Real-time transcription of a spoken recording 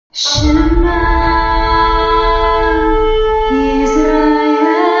Shema Yisrael,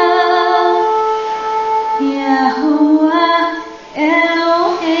 Yahuwah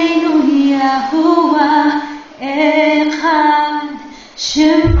Eloheinu, Yahuwah Echad.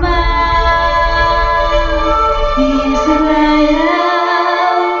 Shema Yisrael,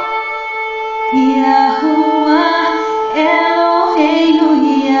 Yahuwah Eloheinu,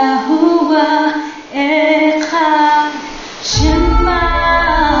 Yahuwah Echad. Shema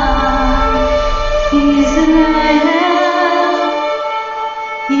Yisrael,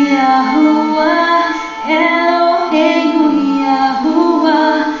 Yahuwah Eloheinu,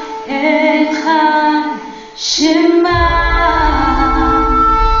 Yahuwah Echad. Shema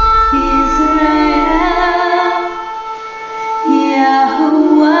Yisrael,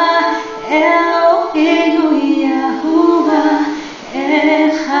 Yahuwah Eloheinu, Yahuwah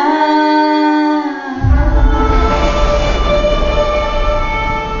Echad.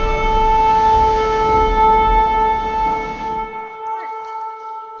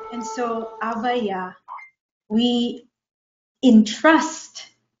 And so, Avaya, we entrust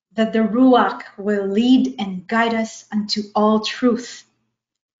that the Ruach will lead and guide us unto all truth.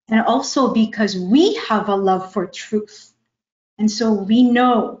 And also because we have a love for truth. And so we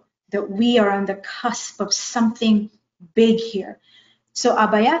know that we are on the cusp of something big here. So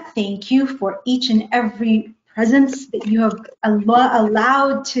Abaya, thank you for each and every presence that you have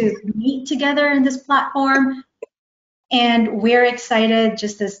allowed to meet together in this platform. And we're excited,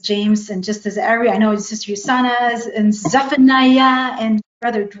 just as James and just as Ari, I know Sister Yusana and Zephaniah and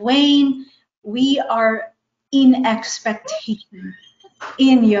Brother Dwayne, we are in expectation.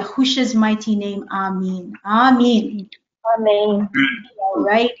 In Yahusha's mighty name, Amen. Amen. Amen. All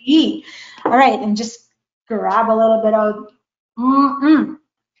righty. All right, and just grab a little bit of.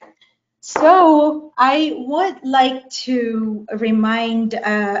 So I would like to remind,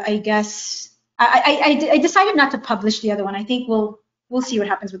 I guess, I decided not to publish the other one. I think we'll see what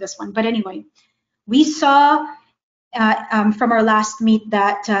happens with this one. But anyway, we saw from our last meet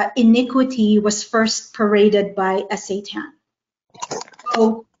that iniquity was first paraded by Satan.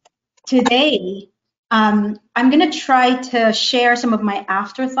 So today, I'm going to try to share some of my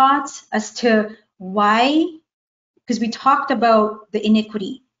afterthoughts as to why, because we talked about the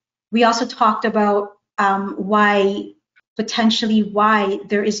iniquity. We also talked about why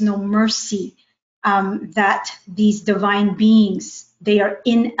there is no mercy, that these divine beings, they are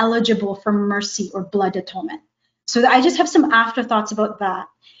ineligible for mercy or blood atonement. So I just have some afterthoughts about that.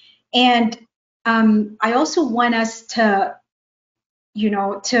 And I also want us to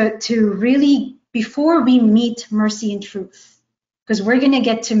really, before we meet mercy and truth, because we're going to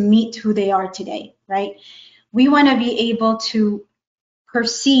get to meet who they are today, right? We want to be able to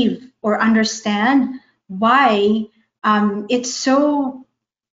perceive or understand why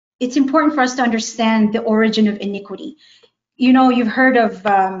it's important for us to understand the origin of iniquity. You've heard of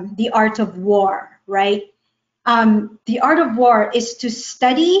the art of war, right? The art of war is to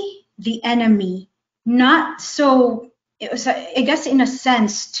study the enemy, not so, I guess in a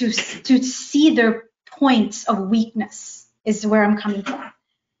sense, to see their points of weakness is where I'm coming from.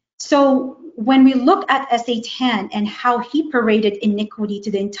 So when we look at Satan and how he paraded iniquity to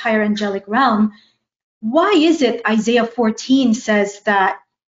the entire angelic realm, why is it Isaiah 14 says that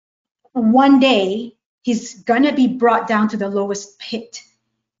one day he's going to be brought down to the lowest pit?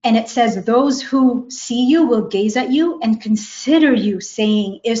 And it says, those who see you will gaze at you and consider you,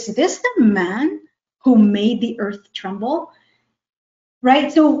 saying, is this the man who made the earth tremble?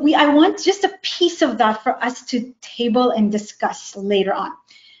 Right? So I want just a piece of that for us to table and discuss later on.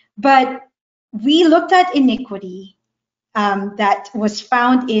 But we looked at iniquity that was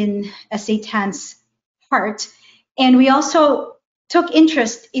found in Satan's heart. And we also took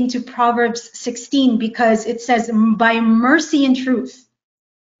interest into Proverbs 16 because it says, by mercy and truth,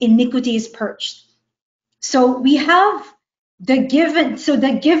 iniquity is purged. So we have the given. So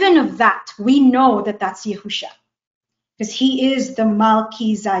the given of that, we know that that's Yahusha, because he is the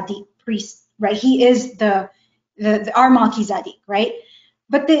Malchizadek priest, right? He is our Malchizadek, right?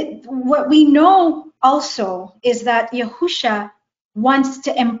 But what we know also is that Yahusha wants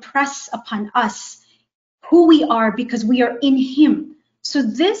to impress upon us who we are because we are in him. So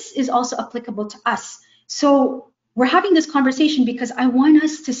this is also applicable to us. So we're having this conversation because I want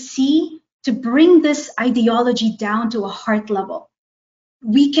us to bring this ideology down to a heart level.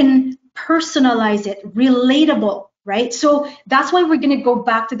 We can personalize it, relatable, right? So that's why we're going to go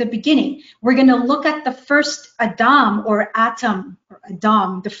back to the beginning. We're going to look at the first Adam,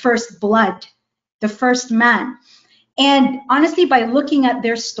 the first blood, the first man. And honestly, by looking at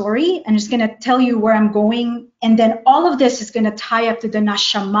their story, and it's going to tell you where I'm going, and then all of this is going to tie up to the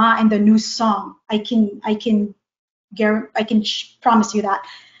nashama and the new song. I can promise you that.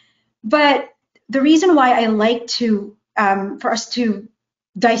 But the reason why I like to for us to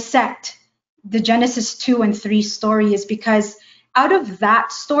dissect the Genesis 2 and 3 story is because out of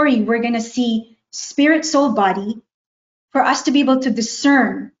that story, we're going to see spirit, soul, body. For us to be able to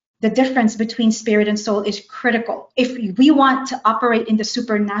discern the difference between spirit and soul is critical. If we want to operate in the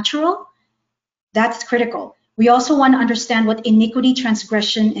supernatural, that's critical. We also want to understand what iniquity,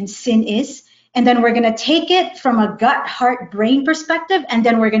 transgression, and sin is. And then we're going to take it from a gut, heart, brain perspective, and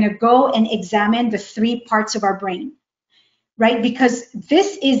then we're going to go and examine the 3 parts of our brain, right? Because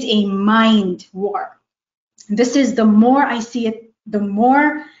this is a mind war. This is, the more I see it, the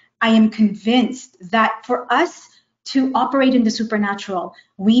more I am convinced that for us to operate in the supernatural,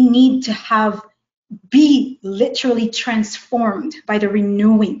 we need to be literally transformed by the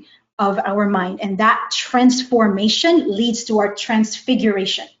renewing of our mind. And that transformation leads to our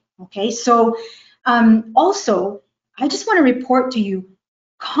transfiguration. Okay, so also, I just want to report to you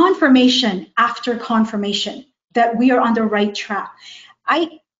confirmation after confirmation that we are on the right track.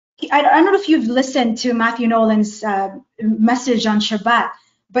 I don't know if you've listened to Matthew Nolan's message on Shabbat,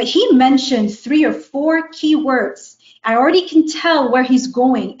 but he mentioned 3 or 4 key words. I already can tell where he's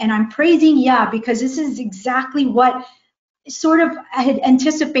going, and I'm praising Yah because this is exactly what sort of I had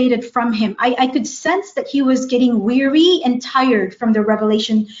anticipated from him. I could sense that he was getting weary and tired from the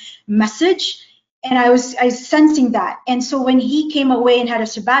Revelation message, and I was sensing that. And so when he came away and had a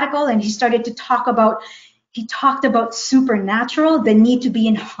sabbatical, and he started to talk about, he talked about supernatural, the need to be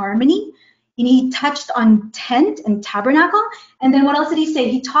in harmony. And he touched on tent and tabernacle. And then what else did he say?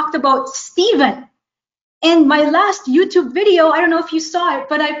 He talked about Stephen. And my last YouTube video, I don't know if you saw it,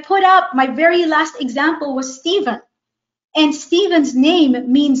 but I put up my very last example was Stephen. And Stephen's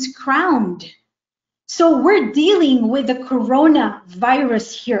name means crowned. So we're dealing with the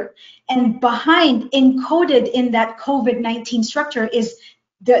coronavirus here. And behind, encoded in that COVID-19 structure is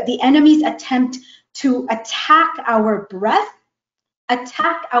the enemy's attempt to attack our breath,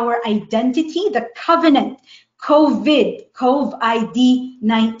 attack our identity, the covenant,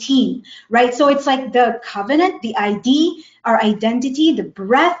 COVID-19, right? So it's like the covenant, the ID, our identity, the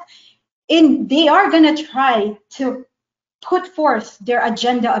breath, and they are going to try to put forth their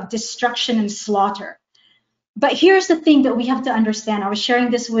agenda of destruction and slaughter. But here's the thing that we have to understand. I was sharing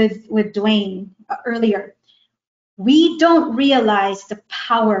this with Dwayne earlier. We don't realize the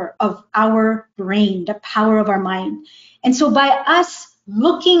power of our brain, the power of our mind. And so by us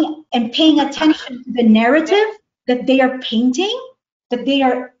looking and paying attention to the narrative that they are painting, that they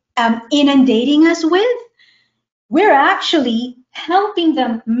are inundating us with, we're actually helping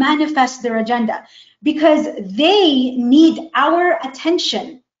them manifest their agenda because they need our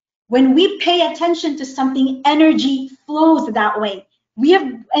attention. When we pay attention to something, energy flows that way.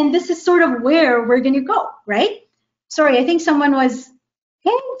 And this is sort of where we're going to go, right? Sorry, I think someone was,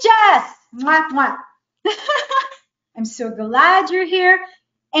 hey, Jess, mwah, mwah. I'm so glad you're here.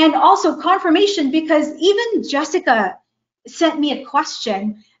 And also confirmation, because even Jessica sent me a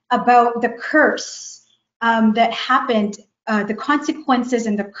question about the curse that happened, the consequences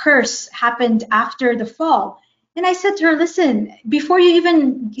and the curse happened after the fall. And I said to her, listen, before you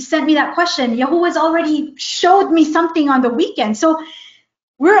even sent me that question, Yahuwah's already showed me something on the weekend. So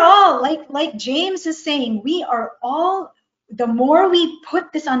we're all, like James is saying, we are all, the more we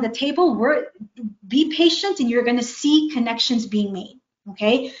put this on the table, be patient and you're going to see connections being made.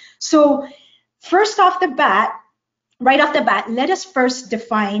 Okay, so right off the bat, let us first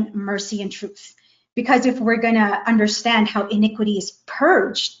define mercy and truth. Because if we're going to understand how iniquity is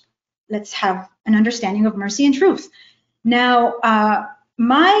purged, let's have an understanding of mercy and truth. Now,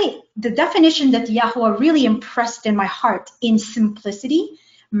 the definition that Yahuwah really impressed in my heart in simplicity,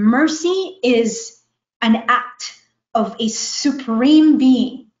 mercy is an act of a supreme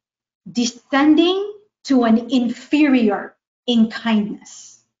being descending to an inferior in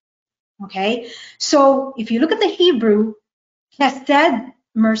kindness. Okay, so if you look at the Hebrew, chesed,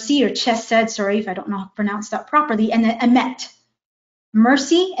 mercy, or chesed, sorry if I don't know how to pronounce that properly, and then emet,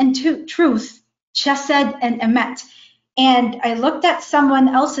 mercy and truth, chesed and emet. And I looked at someone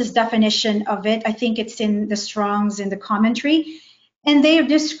else's definition of it. I think it's in the Strong's in the commentary, and they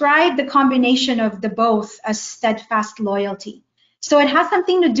described the combination of the both as steadfast loyalty. So it has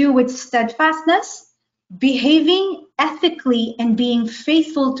something to do with steadfastness, behaving ethically and being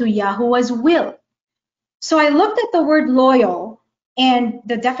faithful to Yahuwah's will. So I looked at the word loyal, and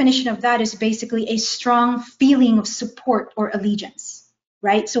the definition of that is basically a strong feeling of support or allegiance.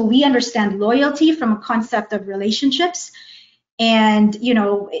 right? So we understand loyalty from a concept of relationships, and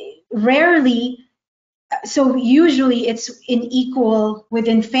rarely, so usually it's in equal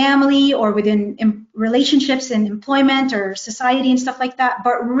within family or within relationships and employment or society and stuff like that,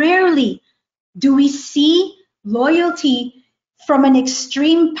 but rarely do we see loyalty from an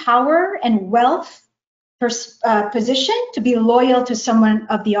extreme power and wealth position to be loyal to someone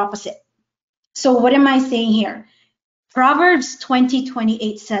of the opposite. So what am I saying here? Proverbs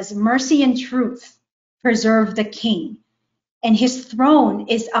 20:28 says, mercy and truth preserve the king, and his throne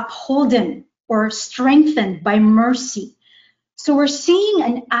is upholden or strengthened by mercy. So we're seeing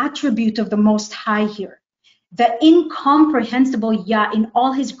an attribute of the Most High here, the incomprehensible Yah in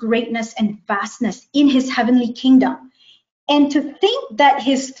all his greatness and vastness in his heavenly kingdom. And to think that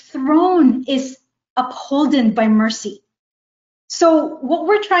his throne is upholden by mercy. So what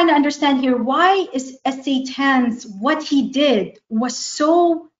we're trying to understand here, why is Satan's, what he did was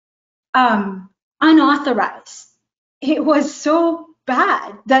so unauthorized. It was so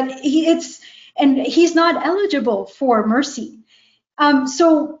bad that he's not eligible for mercy.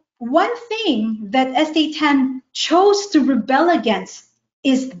 So one thing that Satan chose to rebel against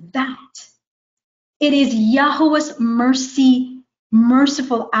is that it is Yahweh's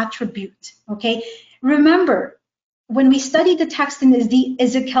merciful attribute. Okay, remember when we study the text in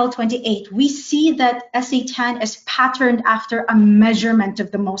Ezekiel 28, we see that Satan is patterned after a measurement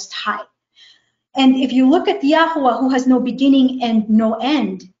of the Most High. And if you look at Yahweh, who has no beginning and no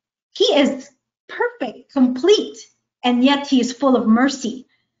end, he is perfect, complete, and yet he is full of mercy.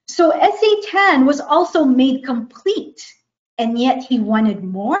 So Satan was also made complete, and yet he wanted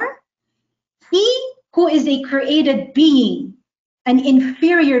more. He who is a created being, an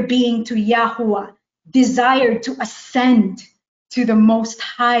inferior being to Yahweh, desired to ascend to the Most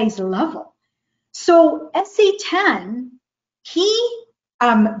High's level. So Satan, he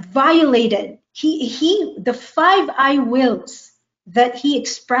violated the 5 I wills that he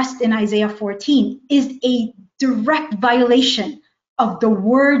expressed in Isaiah 14 is a direct violation of the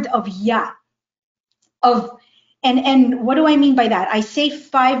word of Yah. And what do I mean by that? I say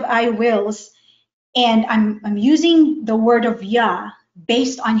 5 I wills, and I'm using the word of Yah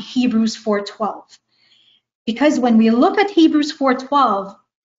based on Hebrews 4:12. Because when we look at Hebrews 4:12,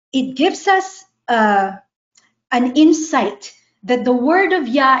 it gives us an insight that the word of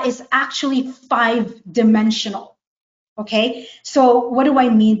Yah is actually 5-dimensional. Okay, so what do I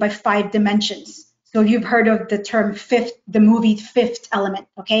mean by 5 dimensions? So you've heard of the term the movie Fifth Element,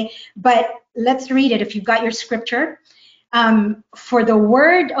 okay? But let's read it if you've got your scripture. For the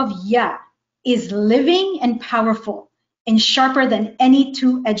word of Yah is living and powerful and sharper than any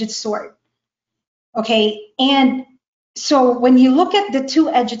 2-edged sword. Okay, and so when you look at the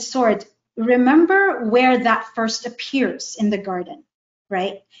 2-edged sword, remember where that first appears in the garden,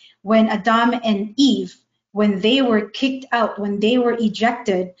 right? When Adam and Eve, when they were kicked out, when they were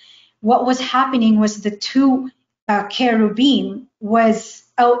ejected, what was happening was the 2 cherubim was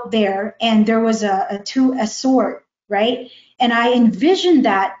out there, and there was a sword, right? And I envisioned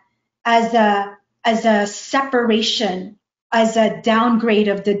that as a separation, as a downgrade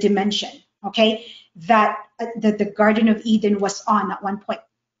of the dimension, okay? That the Garden of Eden was on at one point.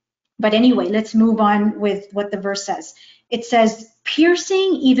 But anyway, let's move on with what the verse says. It says,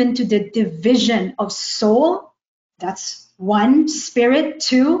 piercing even to the division of soul, that's 1, spirit,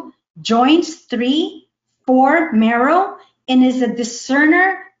 2, joints, 3, 4, marrow, and is a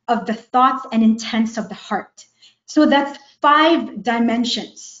discerner of the thoughts and intents of the heart. So that's 5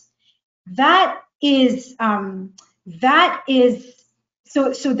 dimensions. That is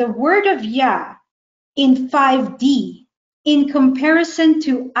so the word of Yah in 5D in comparison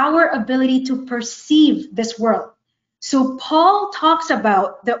to our ability to perceive this world. So Paul talks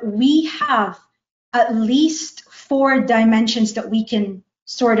about that we have at least 4 dimensions that we can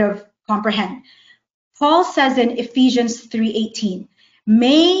sort of comprehend. Paul says in Ephesians 3:18,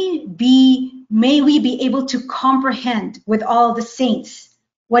 may we be able to comprehend with all the saints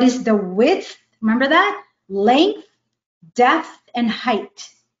what is the width, remember that, length, depth, and height.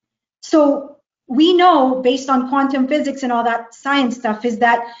 So we know based on quantum physics and all that science stuff is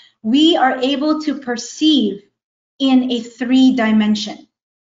that we are able to perceive in a 3-dimension,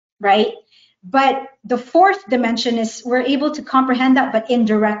 right? But the 4th dimension is we're able to comprehend that, but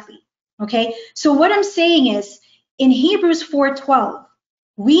indirectly, okay? So what I'm saying is in Hebrews 4:12,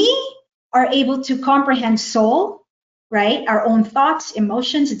 we are able to comprehend soul, right? Our own thoughts,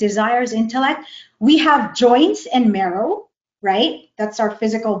 emotions, desires, intellect. We have joints and marrow, right? That's our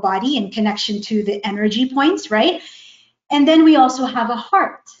physical body in connection to the energy points, right? And then we also have a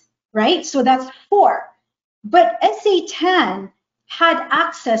heart, right? So that's 4. But Satan had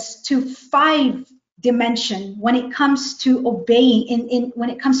access to 5 dimension when it comes to obeying when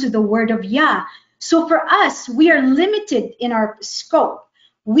it comes to the word of Yah. So for us, we are limited in our scope.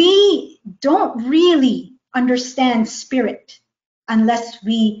 We don't really understand spirit unless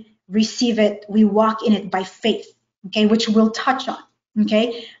we receive it, we walk in it by faith, okay, which we'll touch on,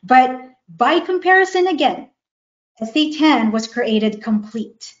 okay? But by comparison, again, SA10 was created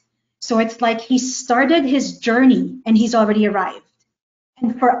complete. So it's like he started his journey and he's already arrived.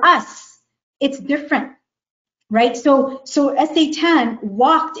 And for us, it's different, right? So SA10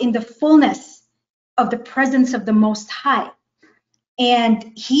 walked in the fullness of the presence of the Most High.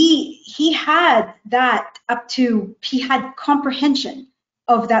 And he had that he had comprehension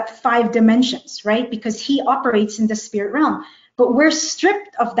of that 5 dimensions, right? Because he operates in the spirit realm. But we're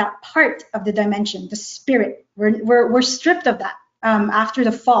stripped of that part of the dimension, the spirit. We're stripped of that after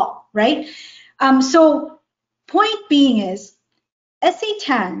the fall, right? So point being is,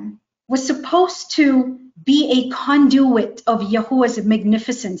 SA10 was supposed to be a conduit of Yahuwah's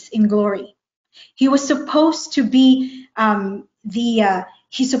magnificence in glory. He was supposed to be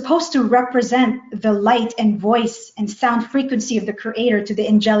he's supposed to represent the light and voice and sound frequency of the Creator to the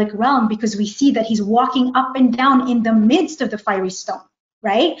angelic realm, because we see that he's walking up and down in the midst of the fiery stone,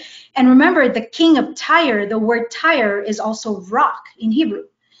 right? And remember, the king of Tyre, the word Tyre is also rock in Hebrew.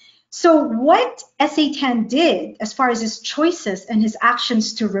 So what SA10 did, as far as his choices and his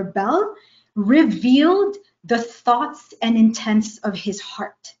actions to rebel, revealed the thoughts and intents of his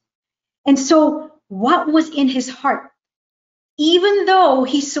heart. And so what was in his heart? Even though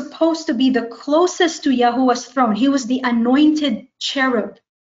he's supposed to be the closest to Yahuwah's throne, he was the anointed cherub,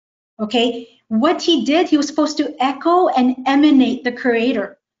 okay? What he did, he was supposed to echo and emanate the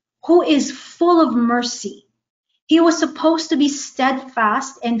Creator, who is full of mercy. He was supposed to be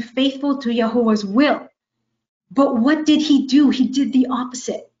steadfast and faithful to Yahuwah's will. But what did he do? He did the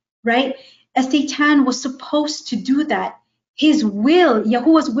opposite, right? SA10 was supposed to do that. His will,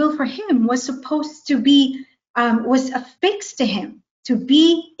 Yahuwah's will for him, was supposed to be, was affixed to him to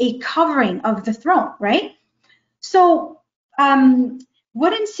be a covering of the throne, right? So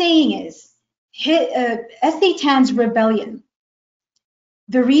what I'm saying is, SA10's rebellion,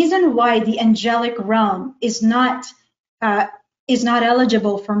 the reason why the angelic realm is not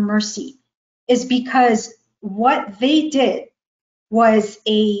eligible for mercy is because what they did was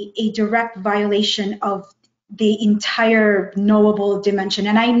a direct violation of the entire knowable dimension.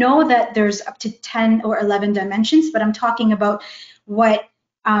 And I know that there's up to 10 or 11 dimensions, but I'm talking about what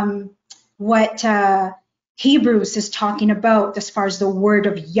Hebrews is talking about as far as the word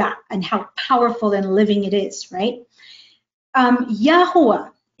of Yah and how powerful and living it is, right?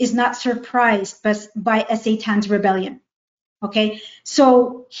 Yahuwah is not surprised by SA10's rebellion, okay?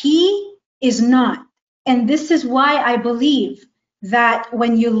 So he is not. And this is why I believe that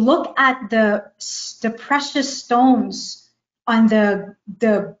when you look at the precious stones on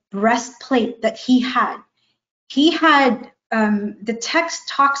the breastplate that he had, the text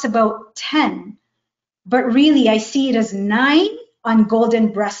talks about 10, but really I see it as 9 on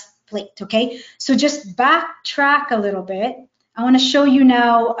golden breastplate, okay? So just backtrack a little bit. I want to show you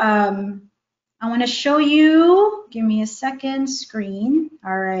now, I want to show you, give me a second, screen.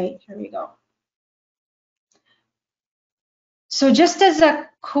 All right, here we go. So just as a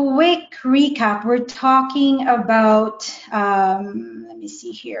quick recap, we're talking about, let me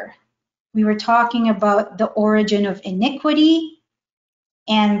see here. We were talking about the origin of iniquity,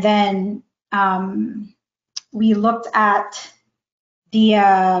 and then we looked at the,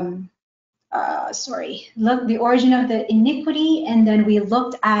 the origin of the iniquity, and then we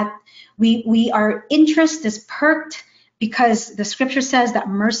looked at, our interest is perked because the scripture says that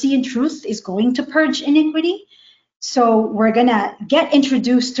mercy and truth is going to purge iniquity. So we're gonna get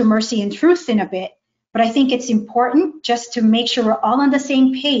introduced to mercy and truth in a bit, but I think it's important just to make sure we're all on the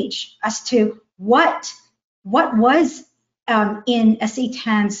same page as to what was in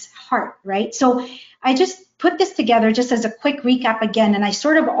SA10's heart, right? So I just put this together just as a quick recap again, and I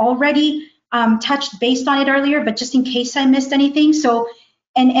sort of already touched based on it earlier, but just in case I missed anything. So,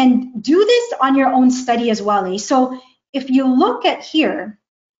 and do this on your own study as well, eh? So if you look at here,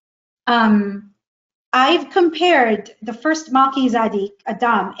 I've compared the first Malchizadek,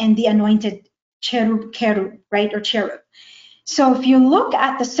 Adam, and the anointed cherub, right, or cherub. So if you look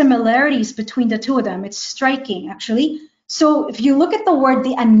at the similarities between the two of them, it's striking, actually. So if you look at the word,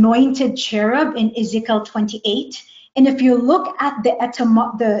 the anointed cherub in Ezekiel 28, and if you look at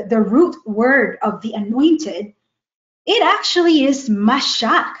the root word of the anointed, it actually is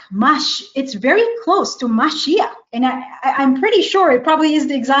Mashak. It's very close to Mashiach, and I'm pretty sure it probably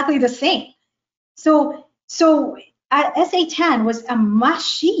is exactly the same. So Satan was a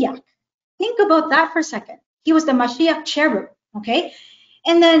Mashiach. Think about that for a second. He was the Mashiach cherub, okay?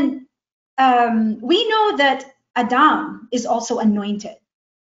 And then we know that Adam is also anointed,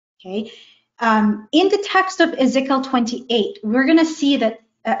 okay? In the text of Ezekiel 28, we're going to see that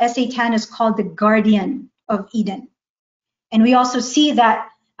Satan is called the guardian of Eden. And we also see that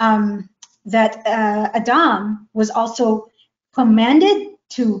Adam was also commanded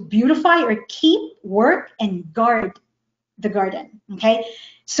to beautify or keep, work, and guard the garden. Okay,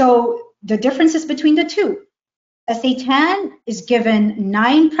 so the differences between the two: Satan is given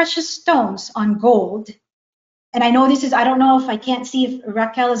 9 precious stones on gold. And I know this is, I don't know if I can't see if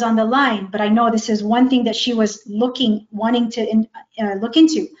Raquel is on the line, but I know this is one thing that she was wanting to look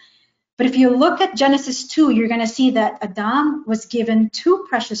into. But if you look at Genesis 2, you're going to see that Adam was given 2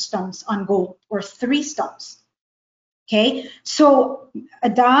 precious stones on gold, or 3 stones. Okay, so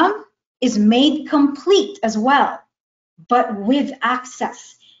Adam is made complete as well, but with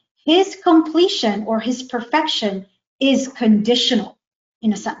access. His completion or his perfection is conditional,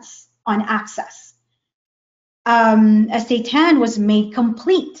 in a sense, on access. Satan was made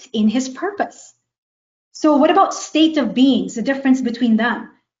complete in his purpose. So what about state of beings, the difference between them?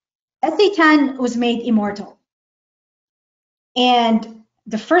 Satan was made immortal. And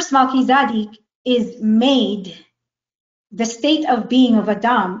the first Malchizadek is made, the state of being of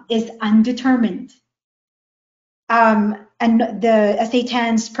Adam is undetermined. And the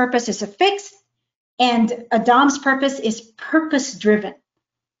Satan's purpose is affixed, and Adam's purpose is purpose-driven.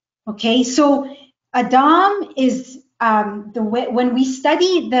 Okay, so Adam is the way, when we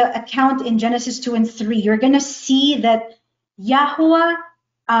study the account in Genesis 2 and 3, you're going to see that Yahweh,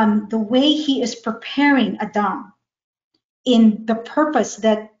 the way he is preparing Adam in the purpose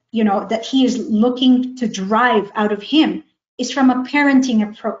that, you know, that he is looking to drive out of him is from a parenting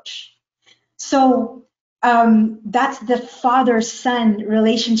approach. So that's the father-son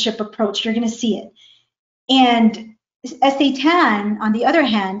relationship approach. You're going to see it. And Satan, on the other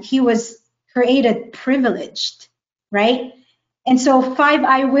hand, he was created privileged, right? And so 5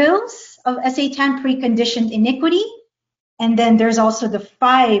 I wills of Satan preconditioned iniquity. And then there's also the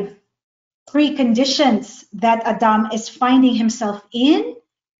 5 preconditions that Adam is finding himself in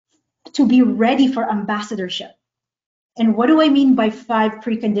to be ready for ambassadorship. And what do I mean by 5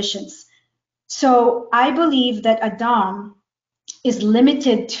 preconditions? So I believe that Adam is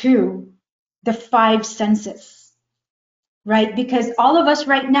limited to the 5 senses, right? Because all of us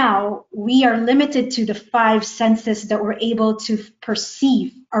right now, we are limited to the 5 senses that we're able to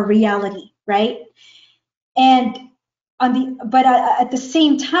perceive our reality, right? And at the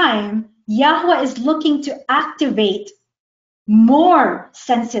same time, Yahweh is looking to activate more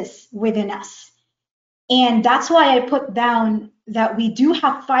senses within us. And that's why I put down that we do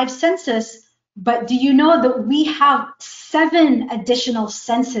have 5 senses, but do you know that we have 7 additional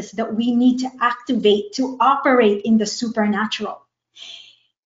senses that we need to activate to operate in the supernatural?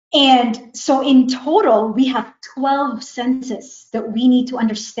 And so in total, we have 12 senses that we need to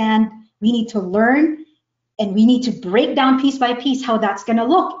understand, we need to learn, and we need to break down piece by piece how that's going to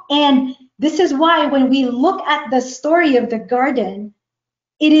look. And this is why when we look at the story of the garden,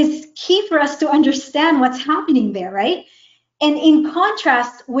 it is key for us to understand what's happening there, right? And in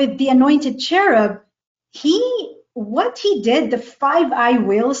contrast with the anointed cherub, what he did, the 5 I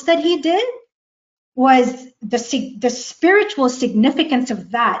wills that he did, was the spiritual significance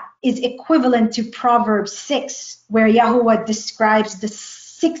of that is equivalent to Proverbs 6, where Yahuwah describes the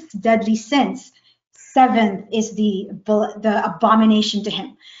 6 deadly sins. 7th is the abomination to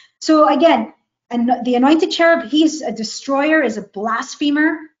him. So again, and the anointed cherub, he's a destroyer, is a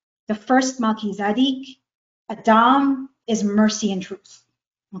blasphemer. The first Melchizedek, Adam, is mercy and truth.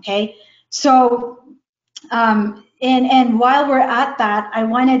 Okay, so and while we're at that, I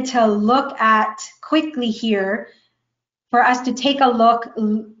wanted to look at quickly here for us to take a look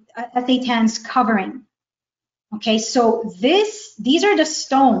at Satan's covering. Okay, so these are the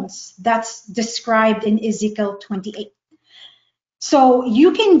stones that's described in Ezekiel 28. So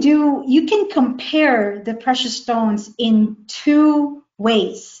you can compare the precious stones in 2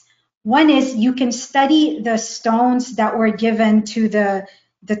 ways. One is you can study the stones that were given to the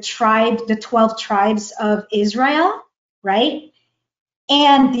 12 tribes of Israel, right?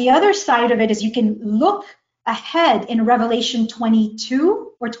 And the other side of it is you can look ahead in Revelation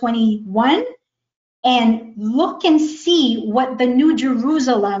 22 or 21 and look and see what the New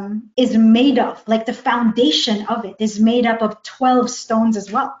Jerusalem is made of, like the foundation of it is made up of 12 stones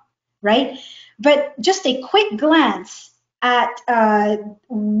as well, right? But just a quick glance at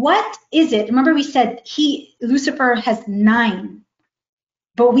what is it? Remember we said Lucifer has 9,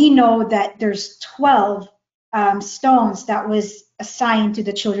 but we know that there's 12 stones that was assigned to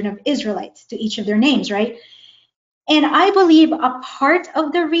the children of Israelites, to each of their names, right? And I believe a part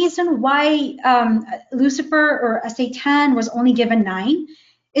of the reason why Lucifer or Satan was only given 9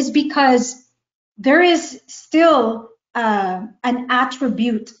 is because there is still an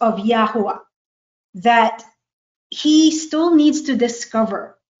attribute of Yahuwah that he still needs to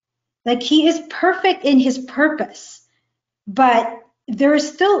discover. Like he is perfect in his purpose, but there is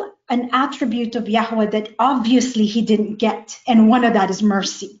still an attribute of Yahweh that obviously he didn't get. And one of that is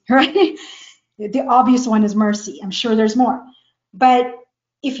mercy, right? The obvious one is mercy. I'm sure there's more. But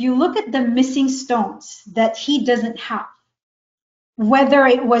if you look at the missing stones that he doesn't have, whether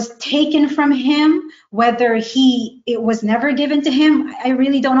it was taken from him, whether it was never given to him, I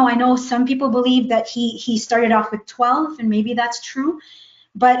really don't know. I know some people believe that he started off with 12, and maybe that's true.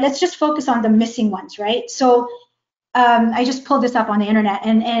 But let's just focus on the missing ones, right? So I just pulled this up on the internet,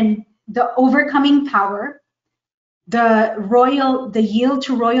 and the overcoming power, the yield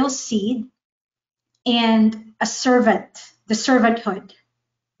to royal seed, and a servant, the servanthood,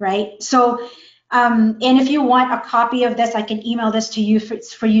 right? So, and if you want a copy of this, I can email this to you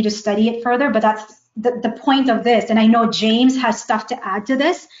for you to study it further. But that's the point of this. And I know James has stuff to add to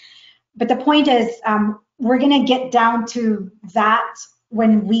this, but the point is, we're going to get down to that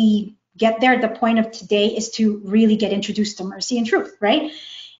when we get there. The point of today is to really get introduced to mercy and truth, right?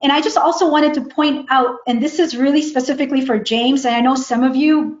 And I just also wanted to point out, and this is really specifically for James, and I know some of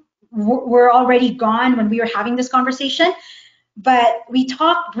you were already gone when we were having this conversation, but we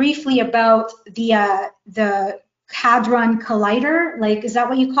talked briefly about the Hadron Collider. Like, is that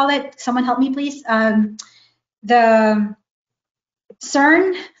what you call it? Someone help me, please. The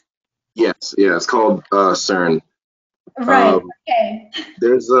CERN. Yes, yeah, it's called CERN. Right. Okay.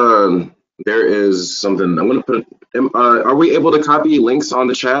 There is something I'm gonna put. Are we able to copy links on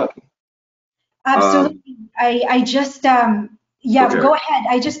the chat? Absolutely. I just yeah, Okay. go ahead.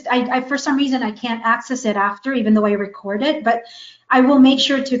 I for some reason I can't access it after, even though I record it, but I will make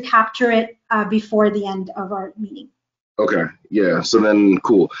sure to capture it before the end of our meeting. Okay, yeah. So then,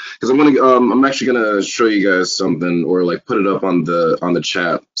 cool. Because I'm actually gonna show you guys something, or like put it up on the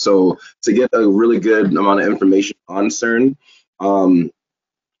chat. So to get a really good amount of information on CERN,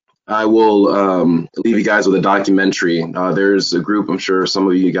 I will leave you guys with a documentary. There's a group, I'm sure some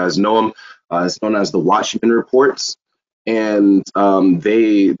of you guys know them. It's known as the Watchmen Reports, and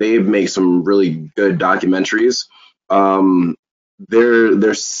they make some really good documentaries.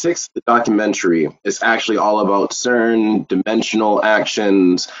 Their sixth documentary is actually all about CERN, dimensional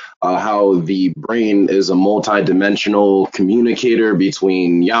actions, how the brain is a multi-dimensional communicator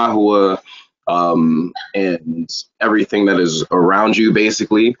between Yahuwah and everything that is around you,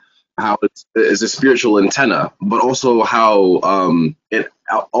 basically. How it's a spiritual antenna, but also how it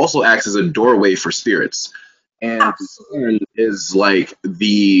also acts as a doorway for spirits. And CERN is like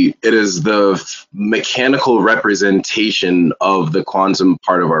it is the mechanical representation of the quantum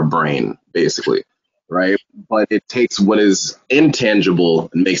part of our brain, basically, right? But it takes what is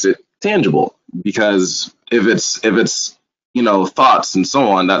intangible and makes it tangible, because if it's thoughts and so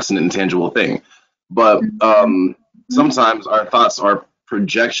on, that's an intangible thing. But sometimes our thoughts are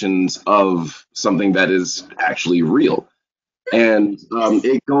projections of something that is actually real, and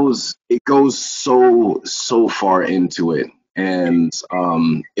it goes so far into it, and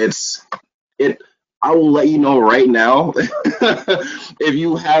I will let you know right now, if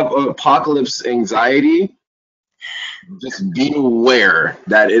you have apocalypse anxiety, just be aware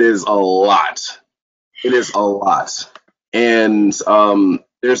that it is a lot. It is a lot. And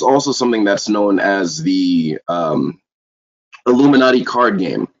there's also something that's known as the Illuminati card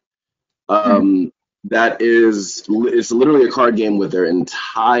game. It's literally a card game with their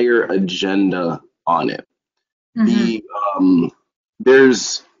entire agenda on it.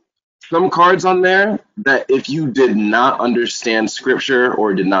 There's some cards on there that if you did not understand scripture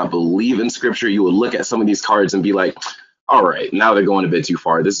or did not believe in scripture, you would look at some of these cards and be like, all right, now they're going a bit too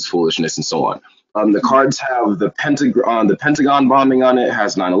far. This is foolishness and so on. The cards have the Pentagon bombing on it. It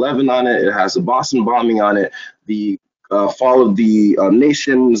has 9/11 on it. It has the Boston bombing on it. The fall of the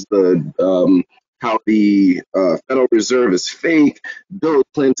nations. How the Federal Reserve is fake. Bill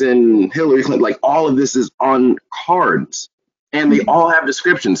Clinton, Hillary Clinton. Like all of this is on cards, and they all have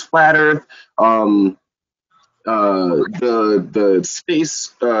descriptions. Flat Earth. The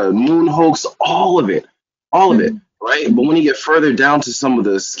space moon hoax. All of it. Right? But when you get further down to some of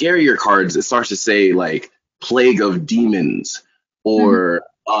the scarier cards, it starts to say like plague of demons, or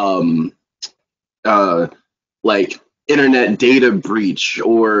like internet data breach,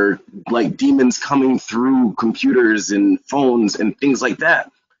 or like demons coming through computers and phones and things like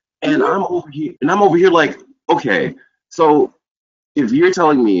that. And I'm over here like, Okay, so if you're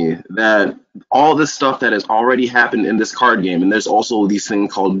telling me that all this stuff that has already happened in this card game, and there's also these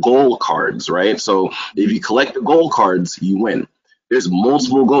things called goal cards, right? So if you collect the goal cards, you win. There's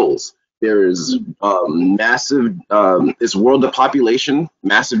multiple goals. There's massive, it's world of population,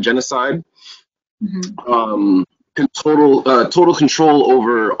 massive genocide, Mm-hmm. total control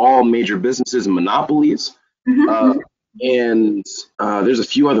over all major businesses and monopolies, uh, Mm-hmm. and there's a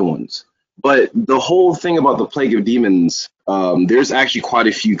few other ones. But the whole thing about the Plague of Demons, there's actually quite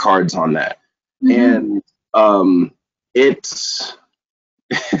a few cards on that, Mm-hmm. and it's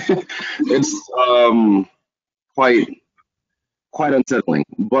it's quite unsettling.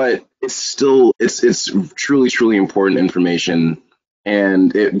 But it's still it's truly important information,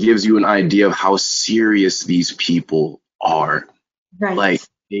 and it gives you an idea of how serious these people are. Like Right.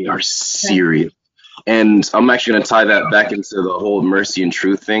 they are Right. serious. And I'm actually going to tie that back into the whole mercy and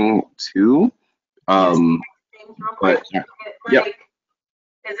truth thing too. Yes. Um, James, real quick, but is it yep. like,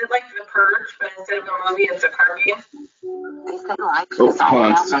 is it like The Purge, but instead of a movie, it's a card game? Oh, hold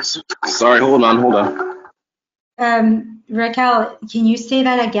on. Sorry, hold on. Raquel, can you say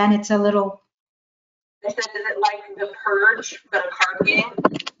that again? It's a little. I said, is it like The Purge, but a card game?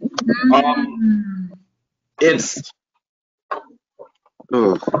 Mm. It's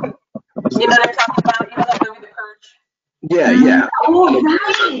oh, You know what I'm talking about? You know that movie, The Purge? yeah. Oh,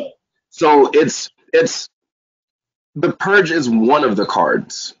 right. So it's the purge is one of the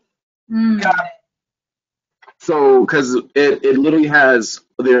cards. Mm. Got it. So because it literally has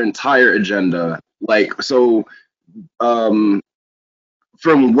their entire agenda. Like so, um,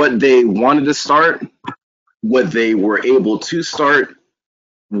 from what they wanted to start, what they were able to start,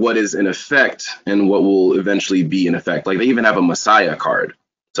 what is in effect, and what will eventually be in effect. Like they even have a Messiah card,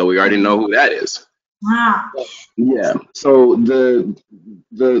 so we already know who that is. Wow. Yeah. So the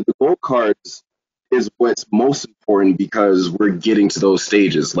gold cards is what's most important because we're getting to those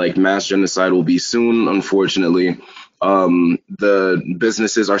stages. Like mass genocide will be soon, unfortunately. The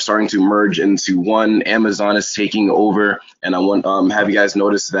businesses are starting to merge into one. Amazon is taking over, and I want have you guys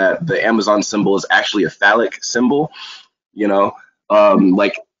notice that the Amazon symbol is actually a phallic symbol. You know,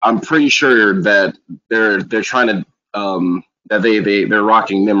 like I'm pretty sure that they're trying to that they're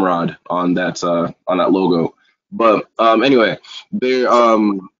rocking Nimrod on that logo. But anyway, they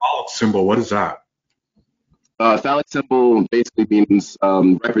Symbol, what is that? phallic symbol basically means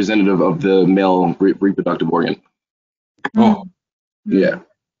representative of the male reproductive organ. Oh, Yeah.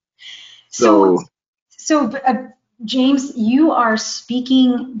 So, So so James, you are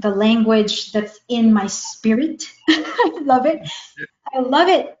speaking the language that's in my spirit. I love it. I love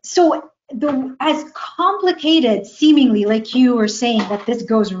it. So, as complicated, seemingly, like you were saying, that this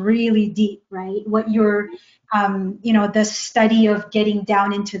goes really deep, right? What you're, the study of getting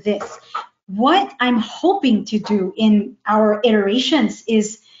down into this. What I'm hoping to do in our iterations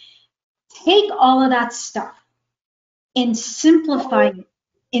is take all of that stuff and simplify it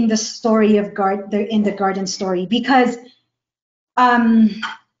in the story of in the garden story, because um,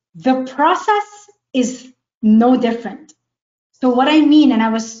 the process is no different. So what I mean, and I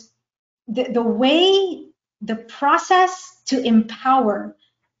was the way, the process to empower,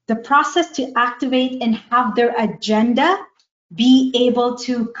 the process to activate and have their agenda be able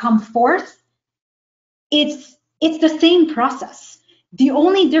to come forth, it's the same process. The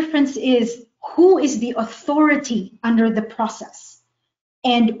only difference is who is the authority under the process,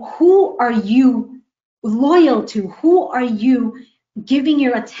 and who are you loyal to, who are you giving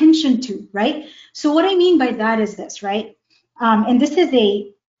your attention to, right? So what I mean by that is this, right? And this is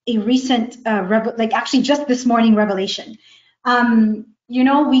a recent like actually just this morning revelation.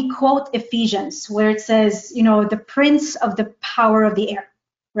 We quote Ephesians where it says, the prince of the power of the air,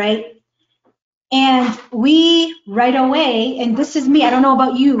 right? And we right away, and this is me, I don't know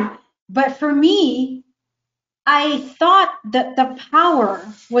about you, but for me, I thought that the power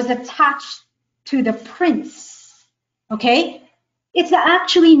was attached to the prince. Okay? It's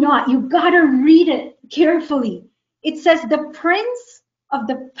actually not. You gotta read it carefully. It says the prince of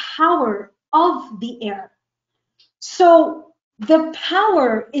the power of the air. So the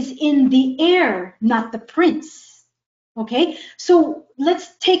power is in the air, not the prince. Okay? So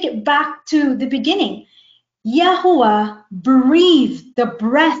let's take it back to the beginning. Yahuwah breathed the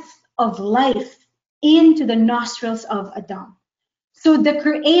breath of life into the nostrils of Adam. So the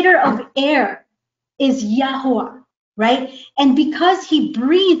creator of air is Yahuwah, right? And because he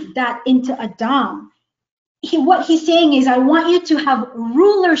breathed that into Adam, what he's saying is, I want you to have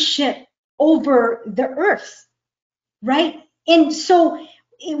rulership over the earth, right? And so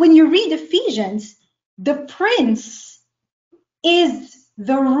when you read Ephesians, the prince is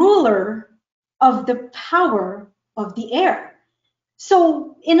the ruler of the power of the air.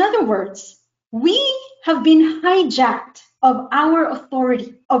 So in other words, we have been hijacked of our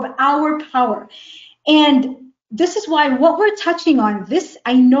authority, of our power. And this is why what we're touching on this,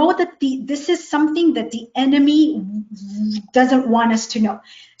 I know that this is something that the enemy doesn't want us to know.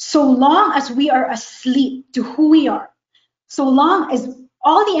 So long as we are asleep to who we are, so long as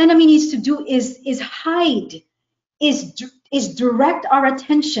all the enemy needs to do is hide, is direct our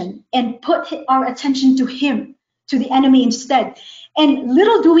attention and put our attention to him, to the enemy instead. And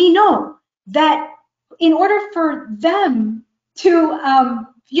little do we know that in order for them to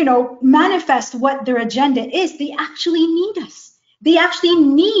manifest what their agenda is, they actually need us. They actually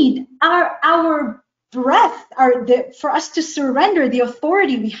need our breath, for us to surrender the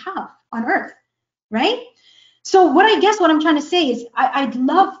authority we have on earth, right? So what I'm trying to say is I'd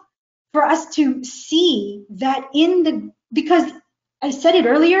love for us to see that because I said it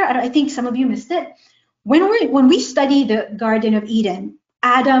earlier, I think some of you missed it. When we study the Garden of Eden,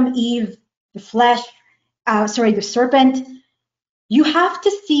 Adam, Eve, the serpent, you have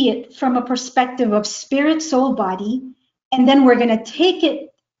to see it from a perspective of spirit, soul, body, and then we're going to take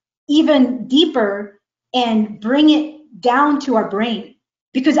it even deeper and bring it down to our brain,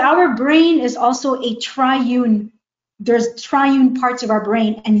 because our brain is also a triune. There's triune parts of our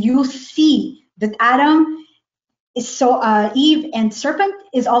brain, and you'll see that Adam is Eve and serpent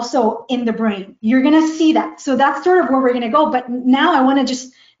is also in the brain. You're gonna see that. So that's sort of where we're gonna go. But now I want to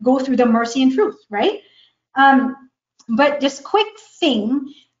just go through the mercy and truth, right? But just quick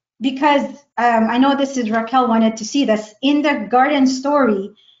thing, because I know this is Raquel wanted to see this in the garden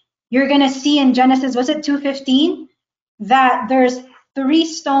story. You're gonna see in Genesis, was it 2:15, that there's 3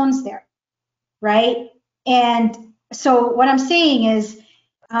 stones there, right? And so what I'm saying is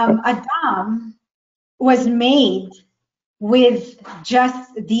Adam was made with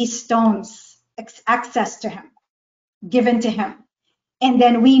just these stones access to him, given to him. And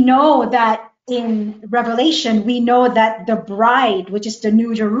then we know that in Revelation, we know that the bride, which is the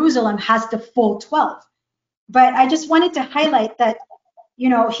New Jerusalem, has the full 12. But I just wanted to highlight that,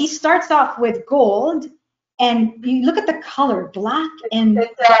 he starts off with gold, and you look at the color, black and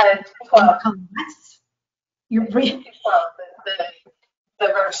It's 12. You're It's 12, the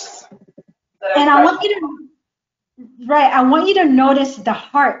verse. And I want you to notice the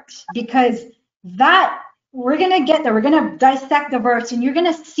heart, because that we're gonna get there. We're gonna dissect the verse, and you're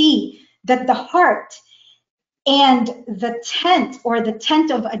gonna see that the heart and the tent, or the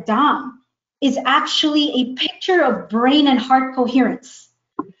tent of Adan, is actually a picture of brain and heart coherence.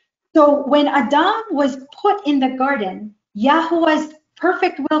 So when Adam was put in the garden, Yahweh's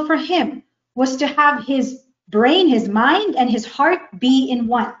perfect will for him was to have his brain, his mind, and his heart be in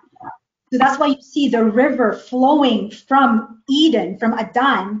one. So that's why you see the river flowing from Eden, from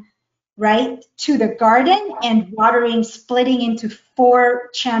Adan, right, to the garden, and watering, splitting into 4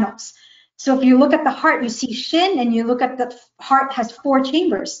 channels. So if you look at the heart, you see Shin, and you look at the heart has 4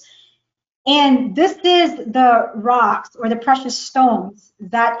 chambers. And this is the rocks, or the precious stones,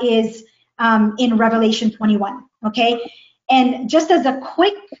 that is in Revelation 21, okay? And just as a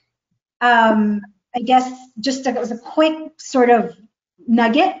quick, as a quick sort of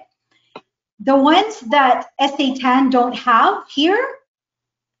nugget, the ones that S810 don't have here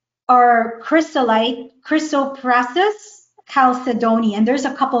are chrysolite, chrysoprasus, chalcedony, and there's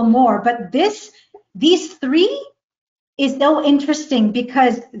a couple more. But these 3 is so interesting,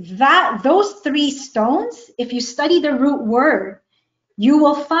 because those 3 stones, if you study the root word, you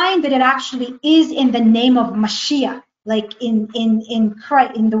will find that it actually is in the name of Mashiach, like in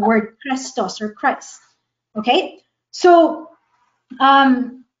Christ, in the word Christos, or Christ. Okay, so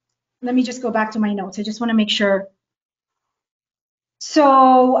let me just go back to my notes. I just want to make sure.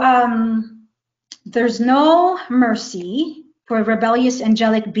 So there's no mercy for rebellious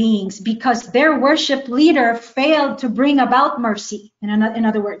angelic beings, because their worship leader failed to bring about mercy, in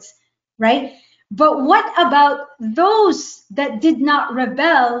other words, right? But what about those that did not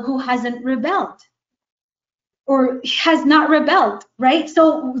rebel, who hasn't rebelled, or has not rebelled, right?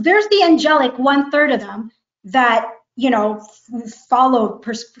 So there's the angelic, 1/3 of them, that followed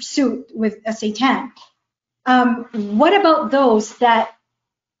pursuit with Satan. What about those that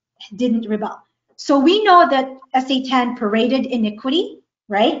didn't rebel? So we know that Satan paraded iniquity,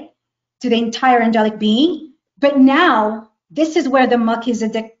 right, to the entire angelic being. But now this is where the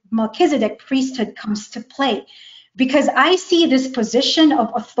Melchizedek priesthood comes to play, because I see this position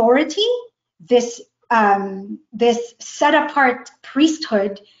of authority, this set apart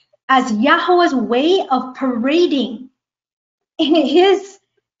priesthood, as Yahweh's way of parading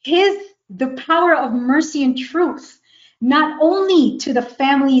the power of mercy and truth, not only to the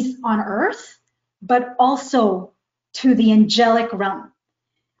families on earth, but also to the angelic realm,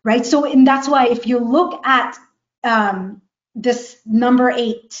 right? So, and that's why if you look at this number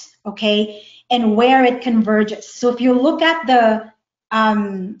 8, okay, and where it converges. So if you look at the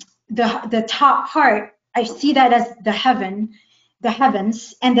top part, I see that as the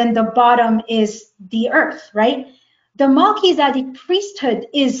heavens, and then the bottom is the earth, right? The Malchizadek priesthood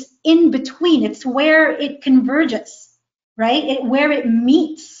is in between. It's where it converges, right? Where it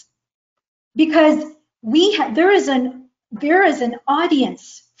meets, because there is an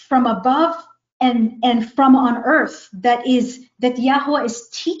audience from above and from on earth that Yahweh is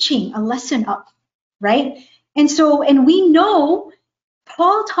teaching a lesson of, right? And we know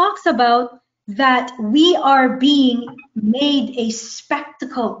Paul talks about that we are being made a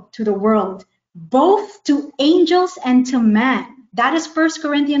spectacle to the world, both to angels and to man. That is 1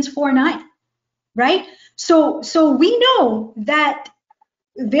 Corinthians 4:9, right? So we know that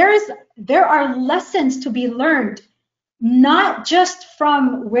there are lessons to be learned, not just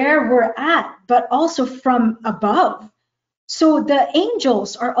from where we're at, but also from above. So the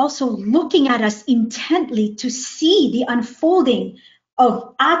angels are also looking at us intently to see the unfolding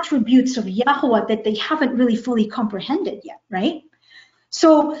of attributes of Yahweh that they haven't really fully comprehended yet, right?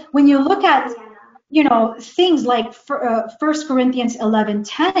 So when you look at, things like 1 Corinthians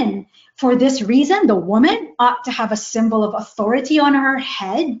 11:10, for this reason, the woman ought to have a symbol of authority on her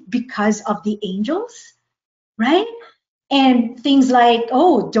head because of the angels, right? And things like,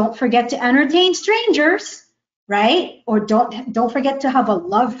 oh, don't forget to entertain strangers, right? Or don't forget to have a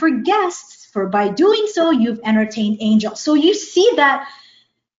love for guests, for by doing so, you've entertained angels. So you see that,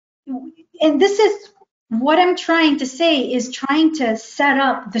 and this is what I'm trying to say, is trying to set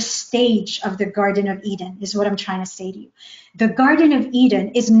up the stage of the Garden of Eden, is what I'm trying to say to you. The Garden of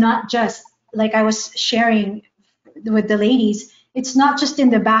Eden is not just, like I was sharing with the ladies, it's not just in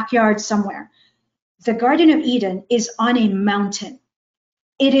the backyard somewhere. The Garden of Eden is on a mountain.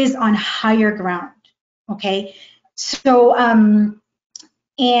 It is on higher ground, okay? So,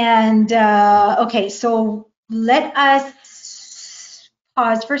 okay, so let us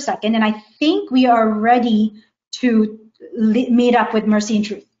pause for a second, and I think we are ready to meet up with mercy and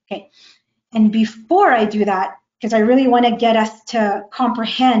truth, okay? And before I do that, because I really want to get us to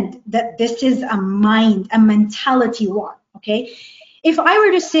comprehend that this is a mentality war, okay? If I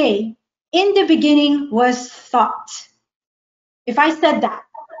were to say, in the beginning was thought, if I said that,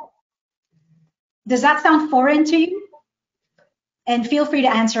 does that sound foreign to you? And feel free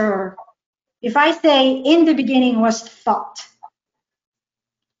to answer. If I say, in the beginning was thought.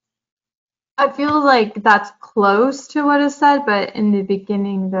 I feel like that's close to what is said, but in the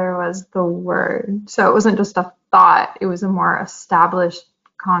beginning there was the word. So it wasn't just a thought, it was a more established,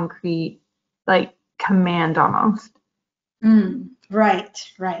 concrete, like command almost. Right.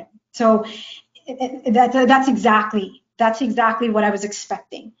 So that's exactly what I was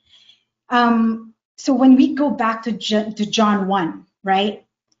expecting. So when we go back to John 1, right?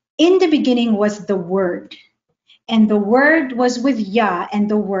 In the beginning was the Word, and the Word was with Yah, and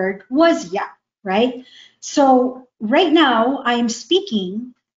the Word was Yah, right? So right now I am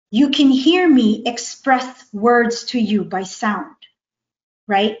speaking, you can hear me express words to you by sound,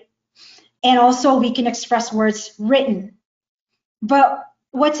 right? And also we can express words written. But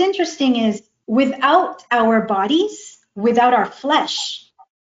what's interesting is, without our bodies, without our flesh,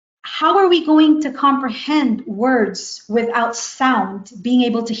 how are we going to comprehend words without sound, being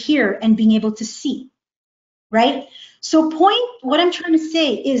able to hear and being able to see, right? So what I'm trying to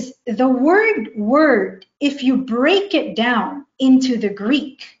say is, the word, if you break it down into the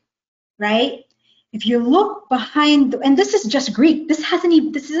Greek, right? If you look behind, and this is just Greek, this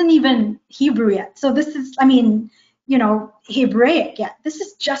isn't even Hebrew yet. So this is, Hebraic yet. This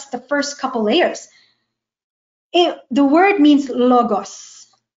is just the first couple layers. The word means logos.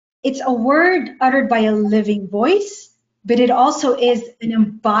 It's a word uttered by a living voice, but it also is an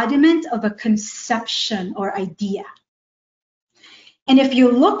embodiment of a conception or idea. And if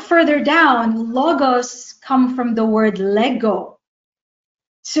you look further down, logos come from the word Lego.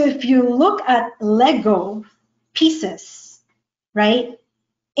 So if you look at Lego pieces, right?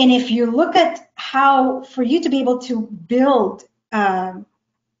 And if you look at how, for you to be able to build, a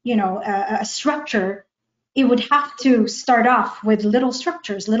structure, it would have to start off with little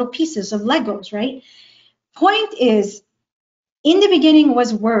structures, little pieces of Legos, right? Point is, in the beginning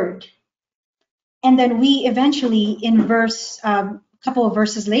was Word. And then we eventually, in a couple of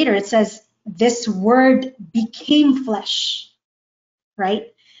verses later, it says, this Word became flesh,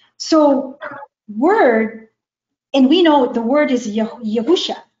 right? So Word, and we know the word is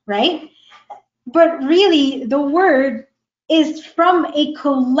Yahusha, right? But really, the word is from a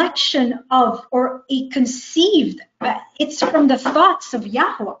collection of, or a conceived, it's from the thoughts of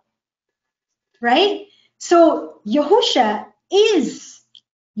Yahweh, right? So Yahusha is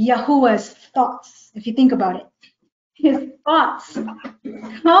Yahuwah's thoughts, if you think about it. His thoughts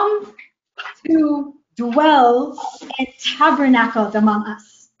come to dwell and tabernacled among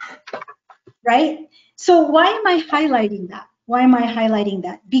us, right? So why am I highlighting that? Why am I highlighting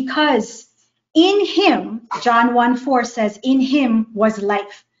that? Because in him, John 1:4 says, in him was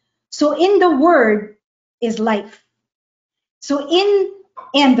life. So in the word is life. So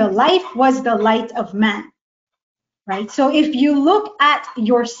and the life was the light of man, right? So if you look at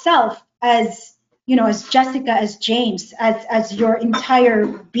yourself as, you know, as Jessica, as James, as your entire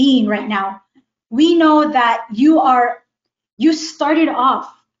being right now, we know that you started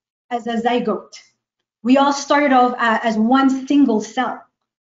off as a zygote. We all started off as one single cell,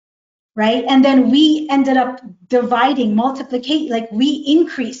 right? And then we ended up dividing, multiplicating, like we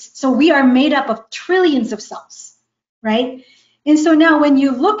increased. So we are made up of trillions of cells, right? And so now when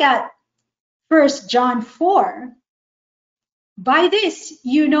you look at 1 John 4, by this,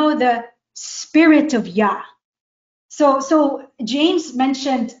 you know the spirit of Yah. So James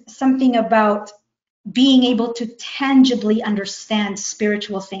mentioned something about being able to tangibly understand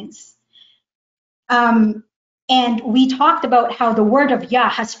spiritual things. And we talked about how the word of Yah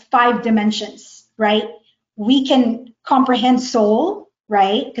has 5 dimensions, right? We can comprehend soul,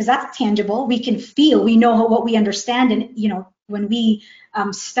 right? Because that's tangible. We can feel, we know what we understand, and, you know, when we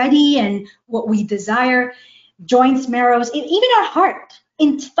study and what we desire, joints, marrows, even our heart,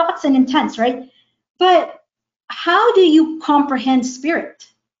 in thoughts and intents, right? But how do you comprehend spirit?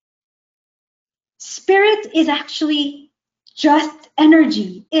 Spirit is actually just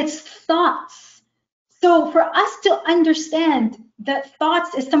energy. It's thoughts. So for us to understand that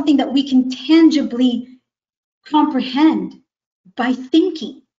thoughts is something that we can tangibly comprehend by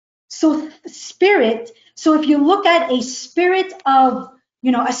thinking. So spirit, so if you look at a spirit of,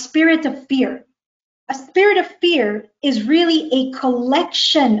 you know, a spirit of fear, a spirit of fear is really a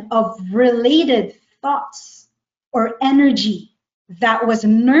collection of related thoughts or energy that was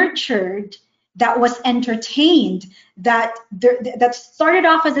nurtured, that was entertained, that started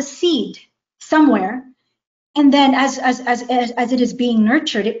off as a seed somewhere, and then as it is being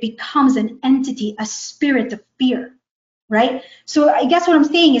nurtured, it becomes an entity, a spirit of fear, right? So I guess what I'm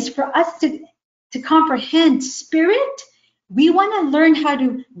saying is, for us to comprehend spirit, we want to learn how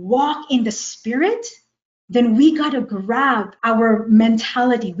to walk in the spirit. Then we got to grab our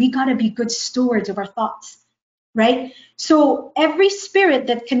mentality. We got to be good stewards of our thoughts, right? So every spirit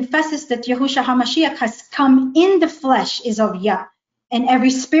that confesses that Yahushua HaMashiach has come in the flesh is of Yah. And every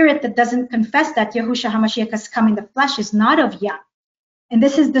spirit that doesn't confess that Yahushua HaMashiach has come in the flesh is not of Yah. And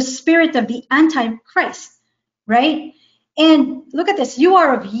this is the spirit of the Antichrist, right? And look at this. You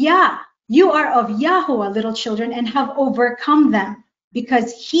are of Yah. You are of Yahuwah, little children, and have overcome them.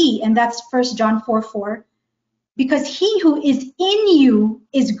 Because he, and that's 1 John 4:4, because he who is in you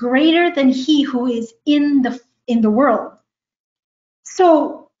is greater than he who is in the world.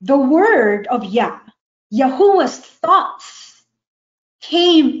 So the word of Yah, Yahuwah's thoughts,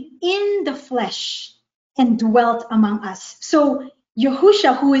 came in the flesh and dwelt among us. So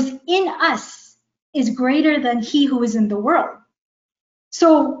Yahusha, who is in us, is greater than he who is in the world.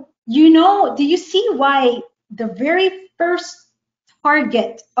 So, you know, do you see why the very first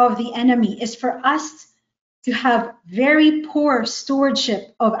target of the enemy is for us to have very poor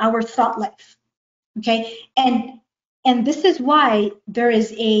stewardship of our thought life? Okay, and this is why there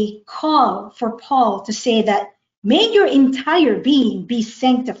is a call for Paul to say that may your entire being be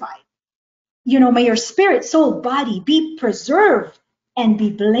sanctified. You know, may your spirit, soul, body be preserved and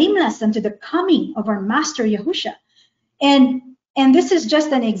be blameless unto the coming of our Master Yahusha. And this is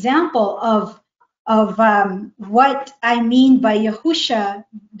just an example of what I mean by Yahusha,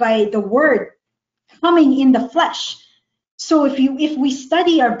 by the word coming in the flesh. So if we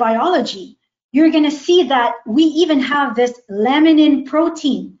study our biology, you're going to see that we even have this laminin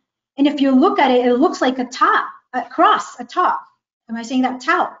protein. And if you look at it, it looks like a top, a cross, a top. Am I saying that?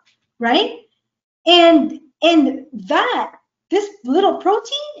 Tau, right? And that, this little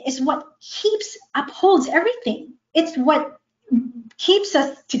protein is what upholds everything. It's what keeps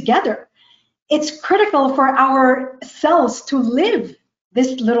us together. It's critical for our cells to live,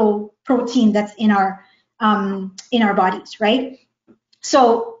 this little protein that's in our bodies, right?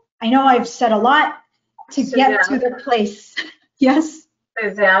 So I know I've said a lot to get to the place. Yes?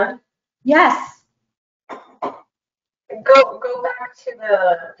 Suzanne, Yes. go back to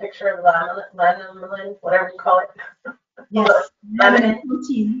the picture of lanolin, whatever you call it. Yes. Laminin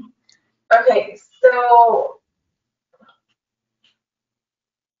protein. Okay, so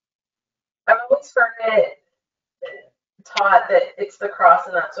always heard it taught that it's the cross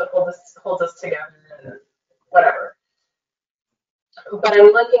and that's what holds us together and whatever. But I'm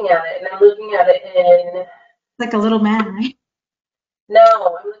looking at it, and I'm looking at it in... Like a little man, right? No,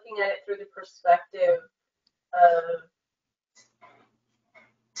 I'm looking at it through the perspective of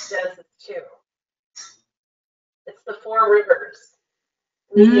Genesis 2. It's the four rivers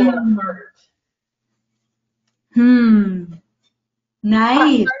meeting in the heart.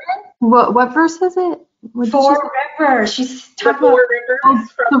 Nice. What verse is it? What did Four she say? rivers. She's The talking four about rivers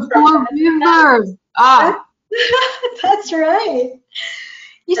The four rivers. Ah, that's right.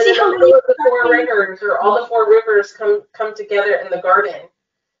 You And see then how also many the four rivers, or all the four rivers come together in the garden.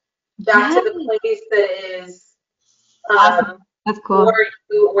 Back to the place that is awesome. That's cool.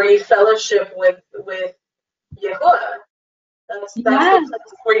 where you fellowship with Yahuwah. That's the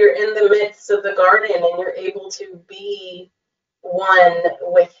place where you're in the midst of the garden and you're able to be one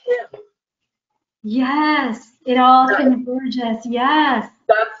with him. Yes, it all converges. Yes.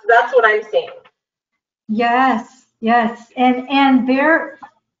 That's what I'm saying. Yes, yes. And there,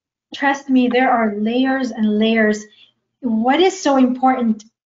 trust me, there are layers and layers. What is so important?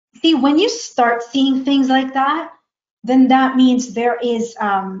 See, when you start seeing things like that, then that means there is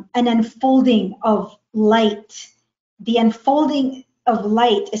an unfolding of light. The unfolding of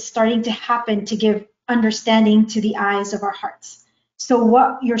light is starting to happen to give understanding to the eyes of our hearts. So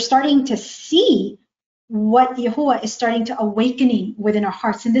what you're starting to see, what Yahuwah is starting to awakening within our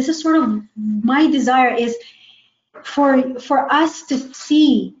hearts. And this is sort of my desire, is for us to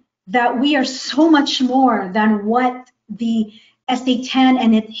see that we are so much more than what the Satan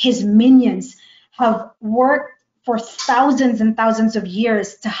and his minions have worked for thousands and thousands of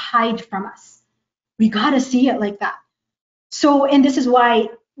years to hide from us. We got to see it like that. So, and this is why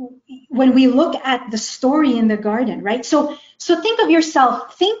when we look at the story in the garden, right? So think of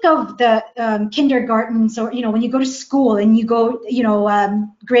yourself, think of the kindergartens, or, when you go to school and you go,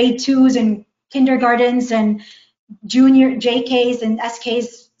 grade 2s and kindergartens and junior JKs and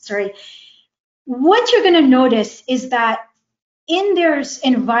SKs, what you're going to notice is that in their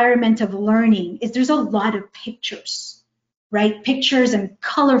environment of learning is there's a lot of pictures, right? Pictures and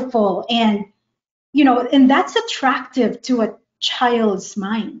colorful, and and that's attractive to a child's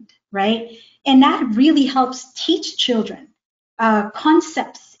mind, right? And that really helps teach children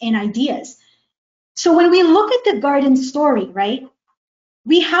concepts and ideas. So when we look at the garden story, right,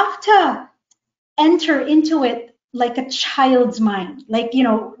 we have to enter into it like a child's mind, like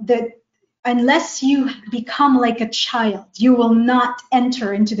unless you become like a child, you will not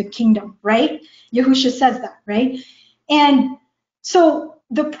enter into the kingdom, right? Yahusha says that, right? And so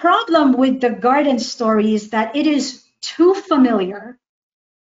the problem with the garden story is that it is too familiar,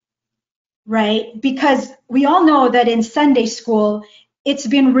 right? Because we all know that in Sunday school, it's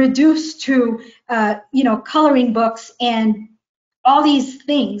been reduced to, coloring books and all these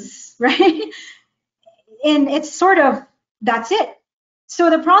things, right? And it's sort of, that's it. So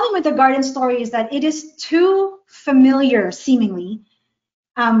the problem with the garden story is that it is too familiar, seemingly.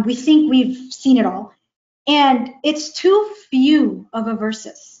 We think we've seen it all. And it's too few of a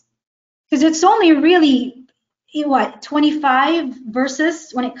verses. Because it's only really, 25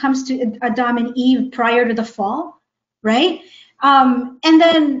 verses when it comes to Adam and Eve prior to the fall, right? And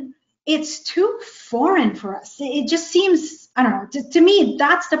then it's too foreign for us. It just seems, I don't know, to me,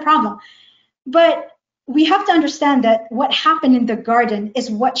 that's the problem. But we have to understand that what happened in the garden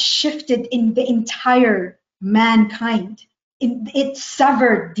is what shifted in the entire mankind. It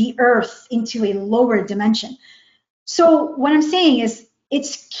severed the earth into a lower dimension. So what I'm saying is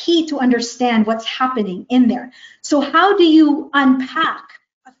it's key to understand what's happening in there. So how do you unpack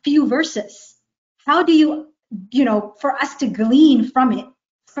a few verses? How do you, for us to glean from it,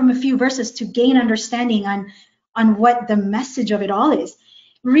 from a few verses, to gain understanding on what the message of it all is?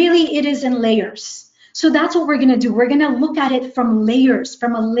 Really, it is in layers. So that's what we're going to do. We're going to look at it from layers,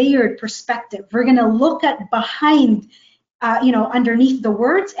 from a layered perspective. We're going to look at behind, underneath the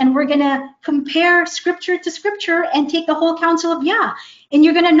words, and we're going to compare scripture to scripture and take the whole counsel of Yah. And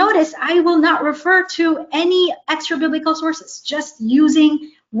you're going to notice I will not refer to any extra biblical sources, just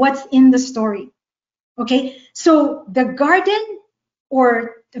using what's in the story. Okay, so the garden,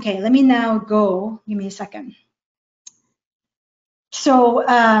 let me now go, give me a second. So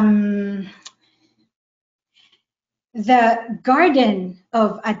the Garden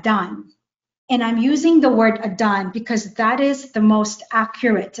of Adan, and I'm using the word Adan because that is the most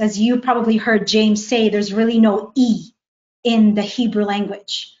accurate. As you probably heard James say, there's really no E in the Hebrew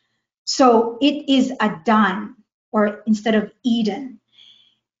language. So it is Adan, or instead of Eden.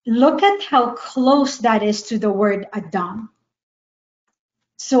 Look at how close that is to the word Adam.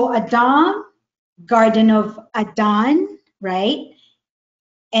 So Adam Garden of Adan, right?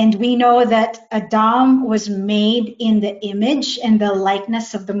 And we know that Adam was made in the image and the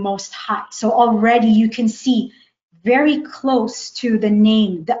likeness of the Most High. So already you can see very close to the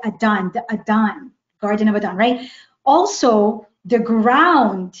name, the Adan, Garden of Adan, right? Also, the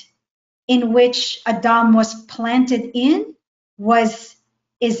ground in which Adam was planted in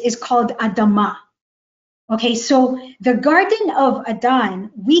is called Adamah. Okay, so the Garden of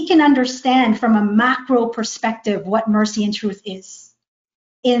Adan, we can understand from a macro perspective what mercy and truth is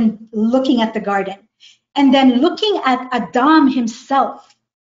in looking at the garden. And then looking at Adam himself,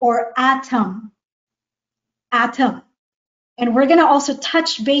 or Atom. And we're going to also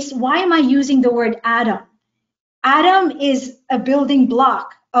touch base. Why am I using the word atom? Atom is a building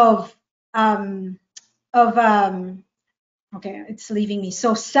block of okay, it's leaving me.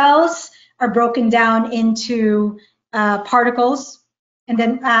 So cells are broken down into particles, and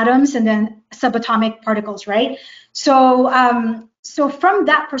then atoms, and then subatomic particles, right? So, so from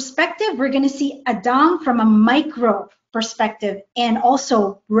that perspective, we're going to see Adam from a micro perspective, and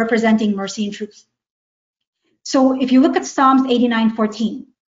also representing mercy and truth. So if you look at Psalms 89:14,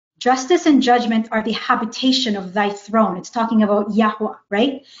 justice and judgment are the habitation of thy throne. It's talking about Yahweh,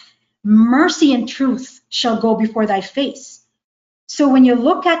 right? Mercy and truth shall go before thy face. So when you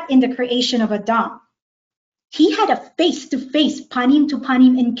look at in the creation of Adam, he had a face-to-face,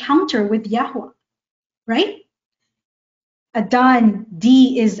 panim-to-panim encounter with Yahweh, right? Adan,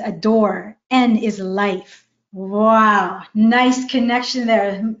 D is adore, N is life. Wow, nice connection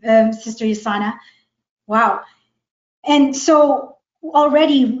there, Sister Yasana. Wow. And so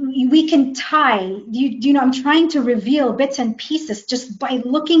already we can tie, you know, I'm trying to reveal bits and pieces just by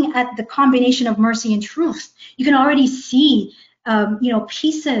looking at the combination of mercy and truth. You can already see, you know,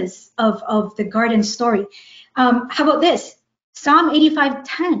 pieces of the garden story. How about this? Psalm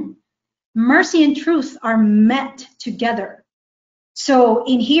 85:10, mercy and truth are met together. So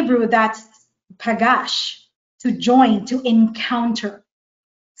in Hebrew, that's pagash, to join, to encounter.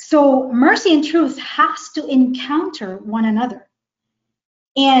 So mercy and truth has to encounter one another.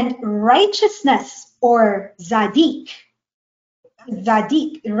 And righteousness, or Zadik,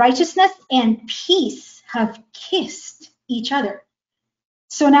 righteousness and peace have kissed each other.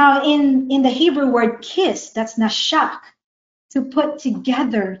 So now in the Hebrew word kiss, that's nashak, to put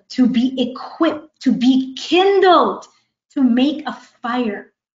together, to be equipped, to be kindled, to make a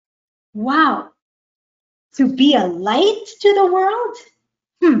fire. Wow. To be a light to the world?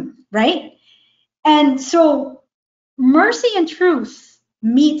 Right? And so mercy and truth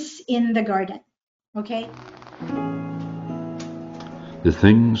meets in the garden. Okay? The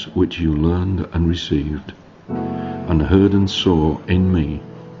things which you learned and received, and heard and saw in me,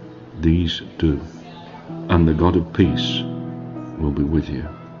 these do, and the God of peace will be with you.